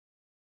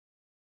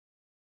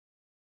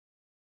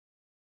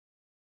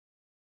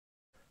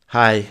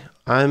Hi,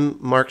 I'm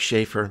Mark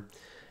Schaefer,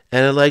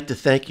 and I'd like to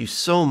thank you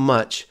so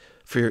much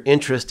for your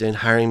interest in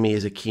hiring me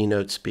as a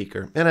keynote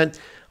speaker. And I'd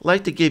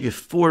like to give you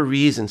 4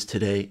 reasons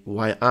today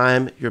why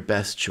I'm your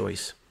best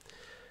choice.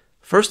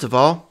 First of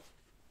all,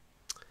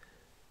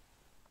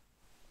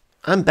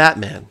 I'm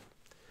Batman.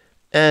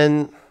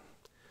 And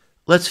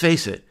let's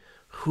face it,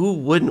 who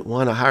wouldn't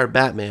want to hire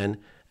Batman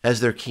as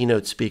their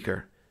keynote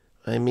speaker?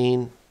 I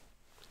mean,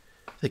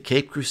 the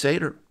Cape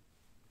Crusader.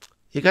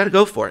 You got to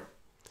go for it.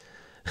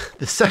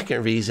 The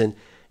second reason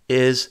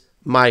is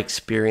my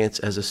experience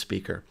as a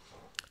speaker.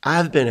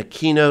 I've been a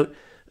keynote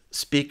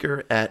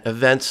speaker at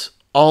events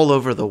all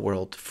over the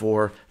world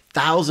for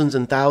thousands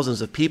and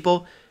thousands of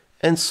people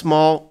and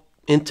small,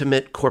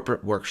 intimate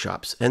corporate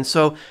workshops. And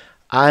so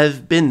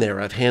I've been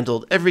there. I've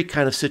handled every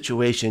kind of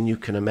situation you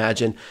can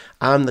imagine.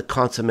 I'm the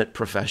consummate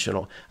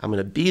professional. I'm going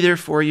to be there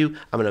for you.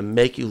 I'm going to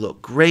make you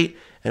look great,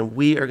 and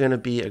we are going to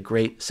be a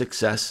great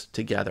success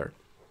together.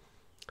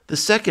 The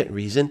second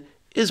reason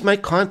is my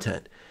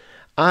content.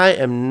 I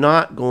am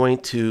not going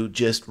to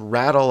just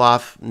rattle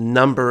off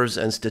numbers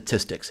and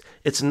statistics.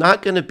 It's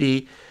not going to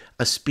be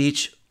a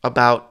speech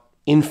about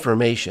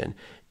information.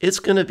 It's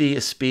going to be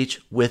a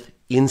speech with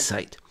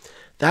insight.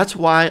 That's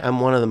why I'm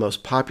one of the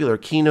most popular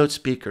keynote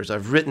speakers.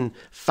 I've written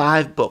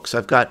 5 books.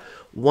 I've got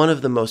one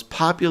of the most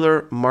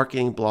popular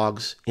marketing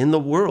blogs in the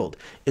world.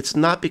 It's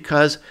not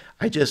because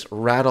I just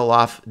rattle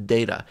off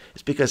data.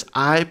 It's because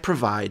I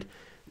provide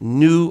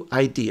new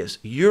ideas.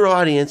 Your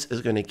audience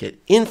is going to get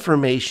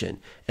information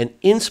and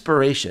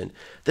inspiration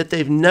that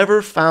they've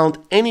never found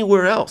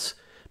anywhere else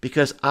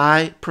because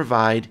I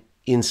provide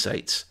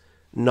insights,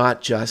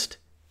 not just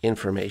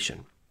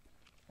information.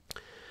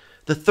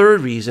 The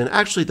third reason,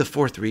 actually the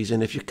fourth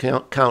reason, if you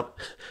count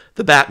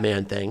the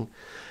Batman thing,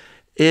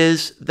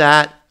 is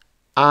that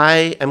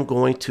I am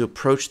going to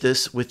approach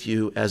this with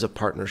you as a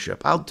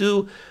partnership. I'll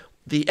do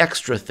the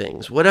extra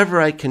things,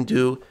 whatever I can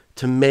do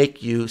to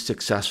make you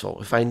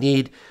successful. If I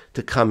need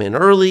to come in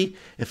early,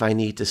 if I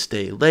need to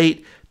stay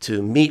late,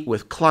 to meet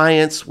with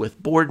clients,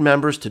 with board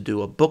members, to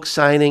do a book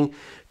signing,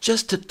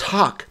 just to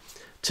talk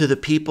to the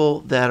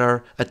people that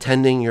are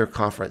attending your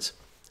conference,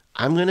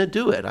 I'm going to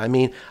do it. I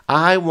mean,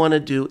 I want to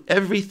do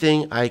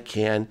everything I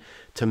can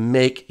to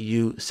make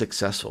you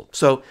successful.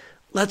 So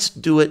let's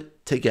do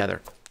it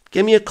together.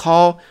 Give me a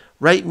call,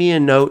 write me a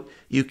note.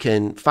 You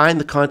can find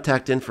the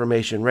contact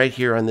information right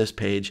here on this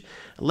page.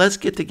 Let's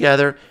get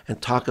together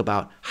and talk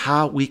about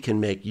how we can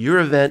make your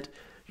event,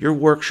 your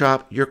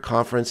workshop, your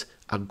conference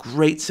a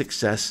great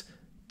success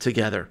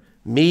together.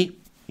 Me,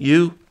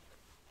 you,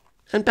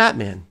 and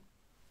Batman.